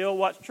reveal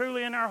what's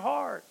truly in our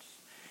hearts.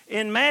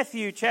 in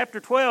Matthew chapter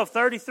 12,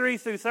 33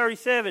 through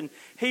 37,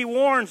 he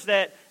warns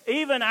that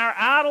even our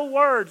idle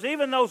words,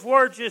 even those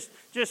words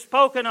just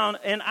spoken on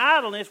in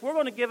idleness, we're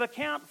going to give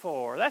account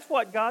for. That's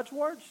what God's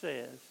Word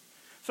says.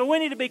 So we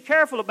need to be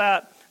careful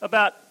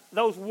about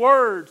those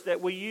words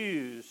that we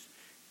use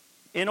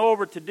in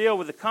order to deal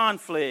with the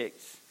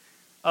conflicts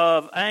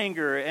of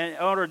anger. And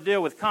in order to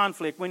deal with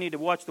conflict, we need to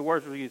watch the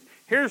words we use.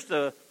 Here's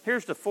the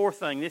fourth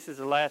thing. This is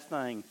the last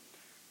thing.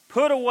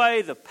 Put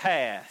away the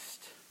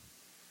past.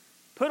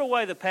 Put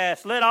away the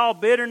past. Let all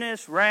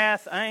bitterness,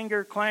 wrath,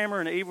 anger, clamor,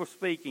 and evil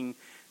speaking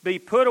be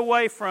put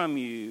away from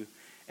you,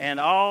 and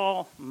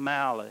all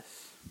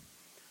malice.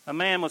 A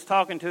man was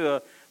talking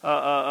to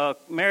a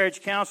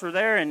marriage counselor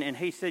there, and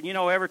he said,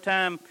 every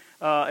time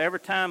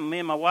me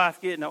and my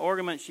wife get in an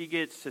argument, she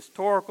gets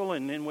historical,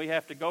 and then we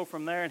have to go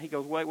from there. And he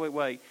goes,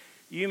 wait.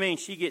 You mean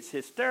she gets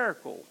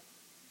hysterical?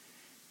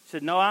 He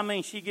said, no, I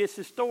mean she gets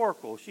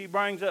historical. She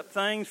brings up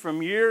things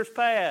from years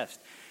past.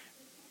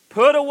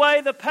 Put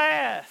away the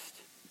past.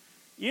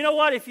 You know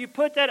what? If you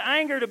put that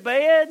anger to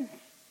bed,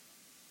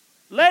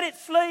 let it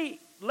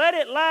sleep. Let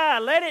it lie.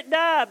 Let it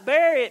die.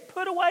 Bury it.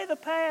 Put away the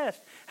past.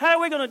 How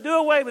are we going to do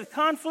away with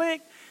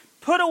conflict?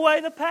 Put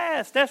away the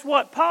past. That's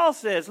what Paul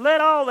says.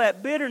 Let all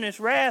that bitterness,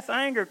 wrath,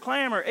 anger,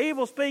 clamor,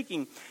 evil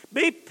speaking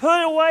be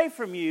put away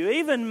from you,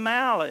 even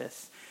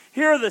malice.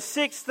 Here are the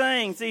 6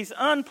 things, these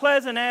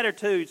unpleasant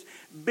attitudes.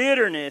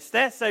 Bitterness,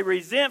 that's a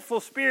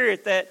resentful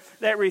spirit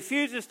that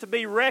refuses to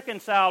be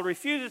reconciled,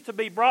 refuses to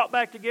be brought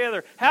back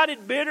together. How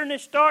did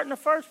bitterness start in the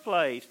first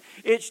place?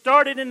 It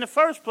started in the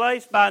first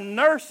place by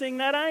nursing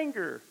that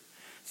anger.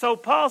 So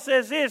Paul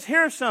says this,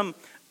 here's some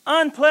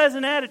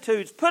unpleasant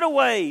attitudes. Put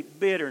away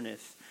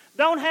bitterness.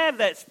 Don't have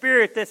that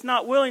spirit that's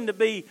not willing to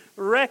be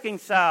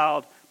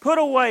reconciled. Put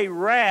away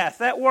wrath.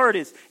 That word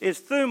is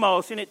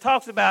thumos, and it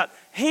talks about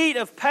heat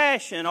of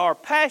passion or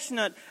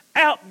passionate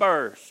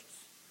outbursts.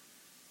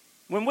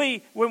 When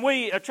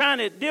we are trying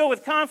to deal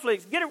with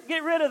conflicts,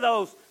 get rid of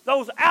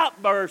those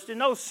outbursts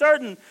and those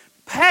certain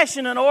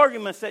passionate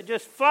arguments that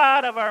just fly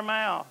out of our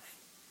mouth.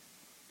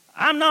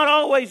 I'm not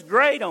always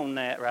great on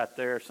that right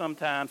there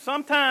sometimes.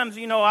 Sometimes,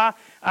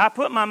 I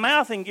put my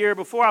mouth in gear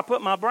before I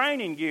put my brain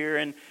in gear,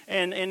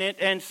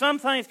 and some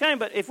things came.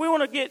 But if we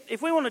want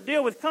to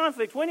deal with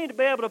conflicts, we need to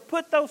be able to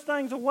put those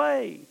things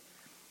away.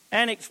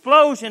 An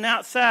explosion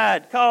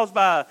outside caused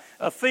by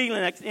a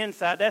feeling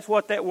inside, that's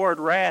what that word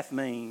wrath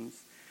means.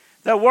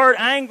 The word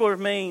anger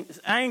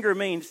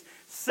means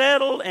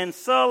settled and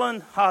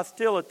sullen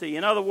hostility.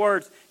 In other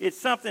words, it's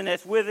something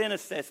that's within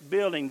us that's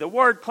building. The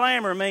word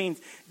clamor means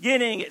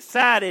getting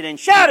excited and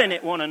shouting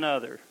at one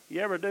another.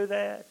 You ever do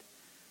that?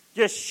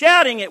 Just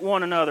shouting at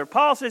one another.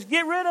 Paul says,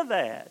 get rid of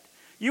that.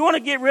 You want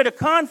to get rid of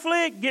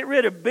conflict, get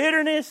rid of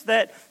bitterness,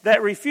 that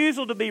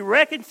refusal to be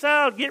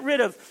reconciled, get rid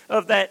of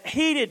that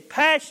heated,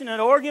 passionate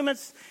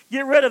arguments,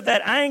 get rid of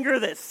that anger,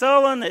 that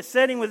sullen that's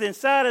setting within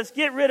inside us,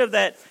 get rid of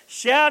that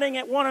shouting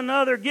at one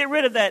another, get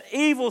rid of that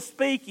evil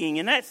speaking,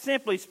 and that's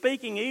simply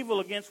speaking evil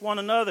against one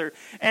another.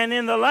 And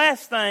then the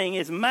last thing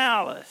is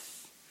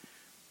malice.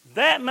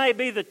 That may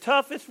be the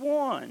toughest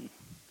one.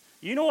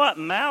 You know what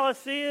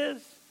malice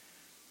is?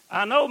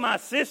 I know my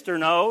sister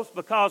knows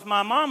because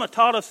my mama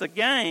taught us a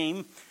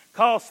game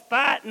called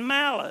Spite and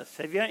Malice.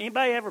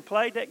 Anybody ever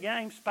played that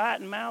game,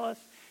 Spite and Malice?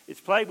 It's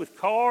played with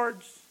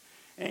cards,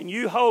 and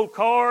you hold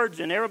cards,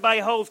 and everybody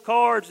holds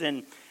cards,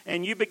 and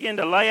you begin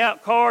to lay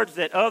out cards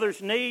that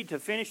others need to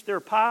finish their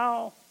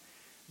pile,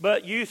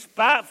 but you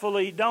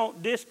spitefully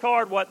don't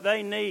discard what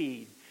they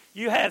need.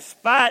 You have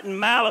spite and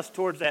malice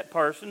towards that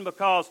person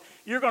because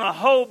you're going to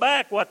hold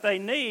back what they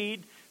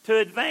need to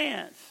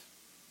advance.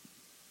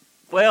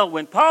 Well,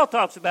 when Paul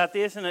talks about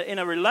this in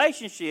a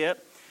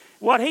relationship,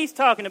 what he's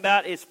talking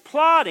about is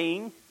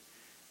plotting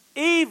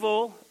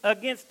evil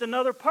against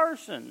another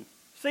person.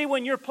 See,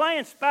 when you're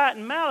playing spite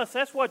and malice,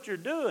 that's what you're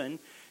doing.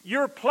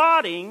 You're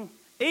plotting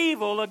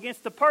evil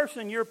against the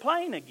person you're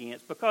playing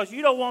against because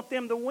you don't want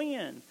them to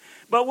win.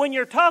 But when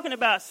you're talking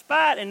about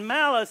spite and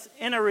malice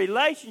in a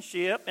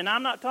relationship, and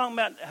I'm not talking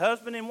about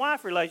husband and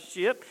wife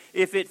relationship,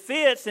 if it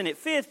fits, then it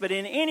fits. But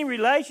in any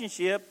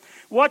relationship,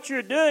 what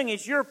you're doing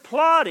is you're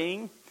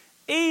plotting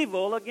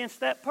evil against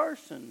that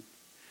person.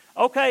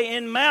 Okay,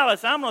 in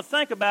malice, I'm going to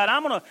think about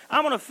it.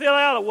 I'm going to fill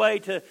out a way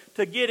to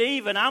get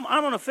even. I'm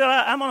going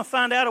to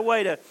find out a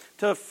way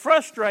to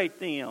frustrate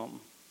them.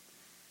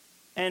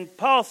 And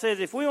Paul says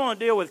if we want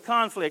to deal with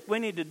conflict, we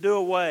need to do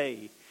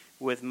away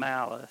with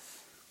malice.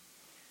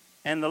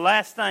 And the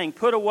last thing,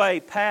 put away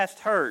past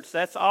hurts.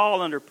 That's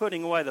all under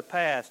putting away the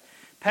past.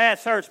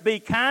 Past hurts, be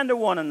kind to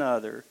one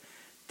another,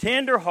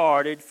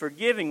 tender-hearted,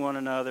 forgiving one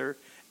another,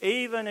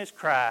 even as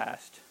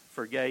Christ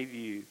forgave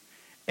you.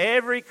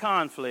 Every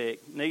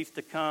conflict needs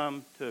to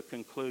come to a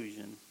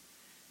conclusion.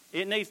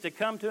 It needs to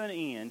come to an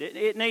end.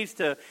 It needs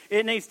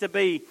to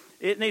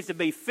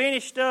be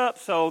finished up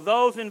so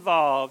those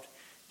involved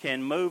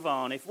can move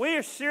on. If we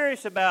are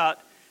serious about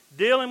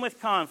dealing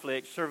with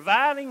conflicts,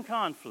 surviving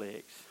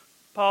conflicts,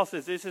 Paul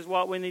says this is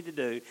what we need to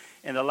do.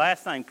 And the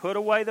last thing, put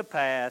away the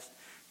past,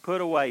 put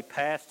away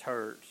past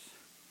hurts.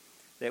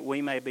 that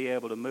we may be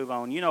able to move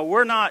on. You know,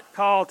 we're not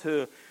called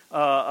to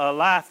a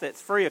life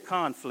that's free of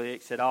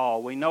conflicts at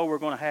all. We know we're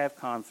going to have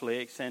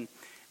conflicts,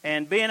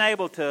 and being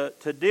able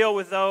to deal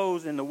with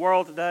those in the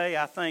world today,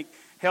 I think,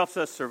 helps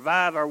us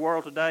survive our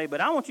world today. But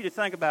I want you to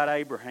think about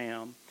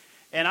Abraham,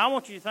 and I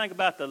want you to think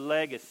about the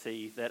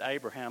legacy that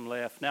Abraham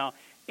left. Now,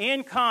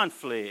 in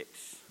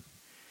conflicts,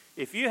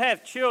 if you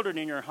have children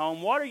in your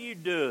home, what are you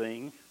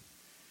doing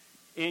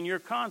in your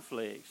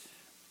conflicts?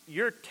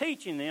 You're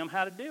teaching them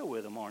how to deal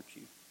with them, aren't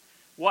you?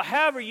 Well,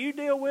 however you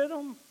deal with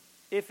them,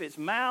 if it's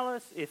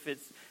malice, if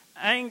it's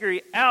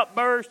angry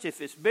outburst, if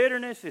it's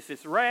bitterness, if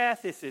it's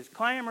wrath, if it's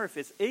clamor, if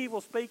it's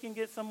evil speaking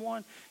against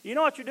someone, you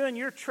know what you're doing?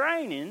 You're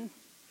training,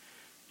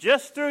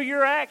 just through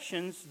your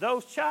actions,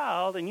 those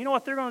child, and you know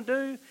what they're going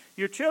to do?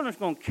 Your children's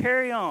going to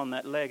carry on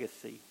that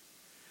legacy.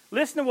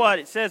 Listen to what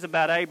it says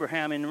about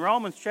Abraham in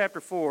Romans chapter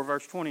 4,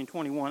 verse 20 and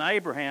 21.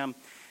 Abraham,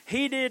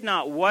 he did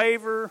not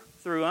waver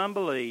through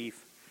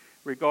unbelief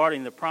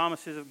regarding the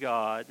promises of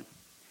God,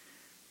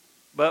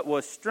 but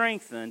was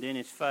strengthened in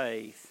his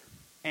faith,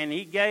 and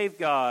he gave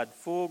God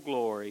full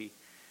glory,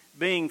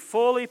 being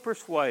fully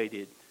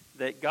persuaded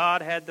that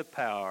God had the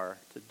power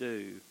to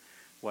do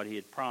what he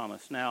had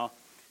promised. Now,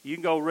 you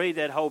can go read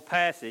that whole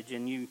passage,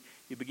 and you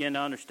begin to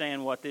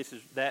understand what this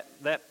is,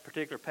 that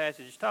particular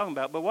passage is talking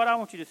about. But what I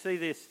want you to see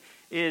this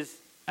is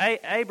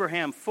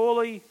Abraham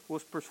fully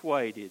was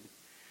persuaded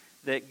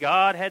that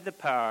God had the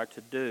power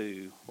to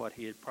do what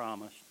he had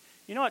promised.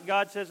 You know what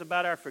God says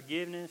about our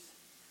forgiveness?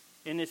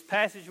 In this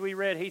passage we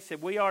read, he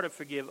said we are to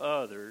forgive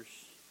others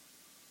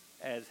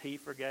as he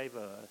forgave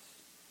us.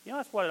 You know,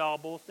 that's what it all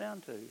boils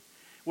down to.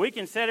 We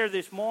can sit here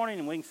this morning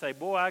and we can say,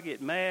 boy, I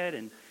get mad,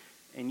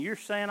 and you're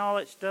saying all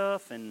that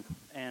stuff, and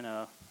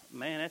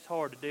man, that's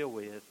hard to deal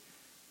with.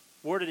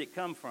 Where did it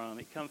come from?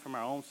 It comes from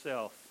our own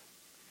self.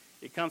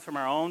 It comes from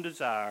our own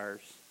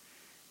desires.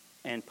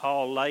 And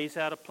Paul lays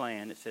out a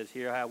plan that says,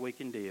 here how we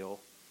can deal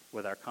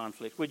with our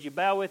conflicts. Would you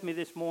bow with me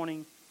this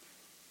morning?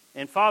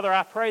 And Father,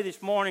 I pray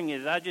this morning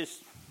as I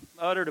just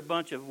uttered a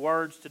bunch of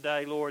words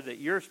today, Lord, that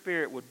your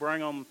Spirit would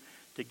bring them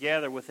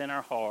together within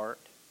our heart.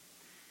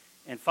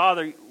 And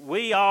Father,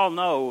 we all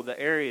know the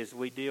areas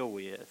we deal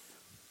with.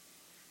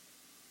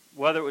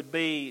 Whether it would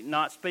be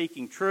not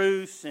speaking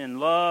truths in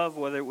love,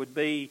 whether it would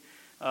be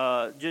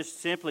just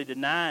simply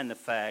denying the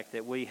fact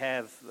that we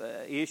have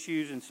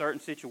issues in certain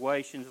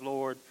situations,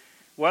 Lord.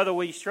 Whether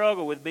we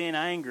struggle with being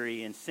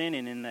angry and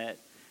sinning in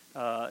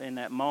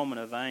that moment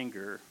of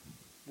anger.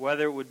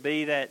 Whether it would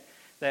be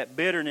that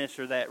bitterness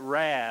or that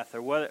wrath,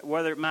 or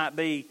whether it might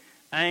be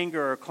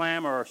anger or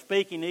clamor or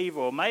speaking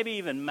evil, or maybe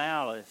even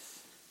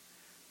malice.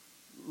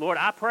 Lord,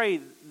 I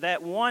pray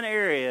that one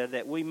area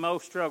that we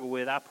most struggle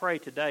with, I pray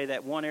today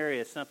that one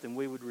area is something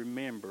we would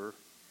remember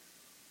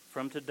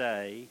from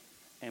today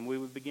and we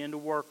would begin to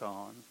work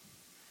on.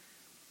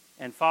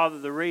 And Father,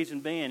 the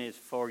reason being is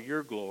for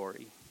your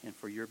glory and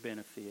for your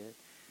benefit.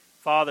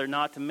 Father,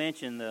 not to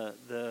mention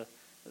the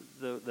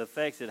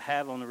effects it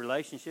have on the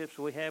relationships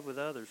we have with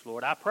others,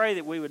 Lord. I pray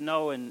that we would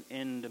know in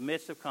the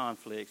midst of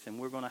conflicts, and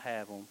we're going to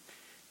have them,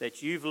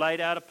 that you've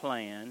laid out a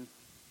plan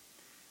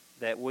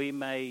that we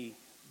may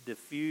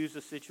diffuse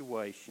a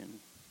situation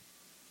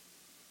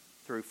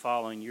through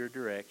following your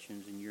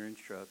directions and your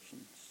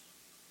instructions.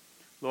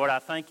 Lord, I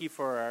thank you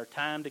for our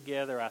time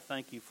together. I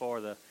thank you for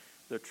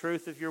the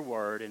truth of your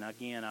word. And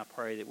again, I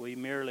pray that we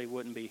merely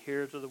wouldn't be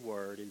hearers of the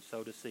word and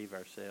so deceive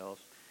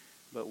ourselves,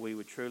 but we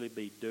would truly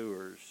be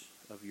doers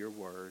of your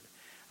word.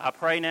 I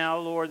pray now,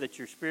 Lord, that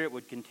your Spirit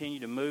would continue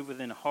to move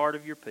within the heart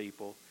of your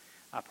people.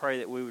 I pray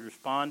that we would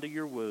respond to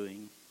your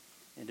wooing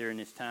and during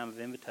this time of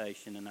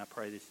invitation, and I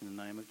pray this in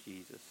the name of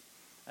Jesus.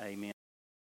 Amen.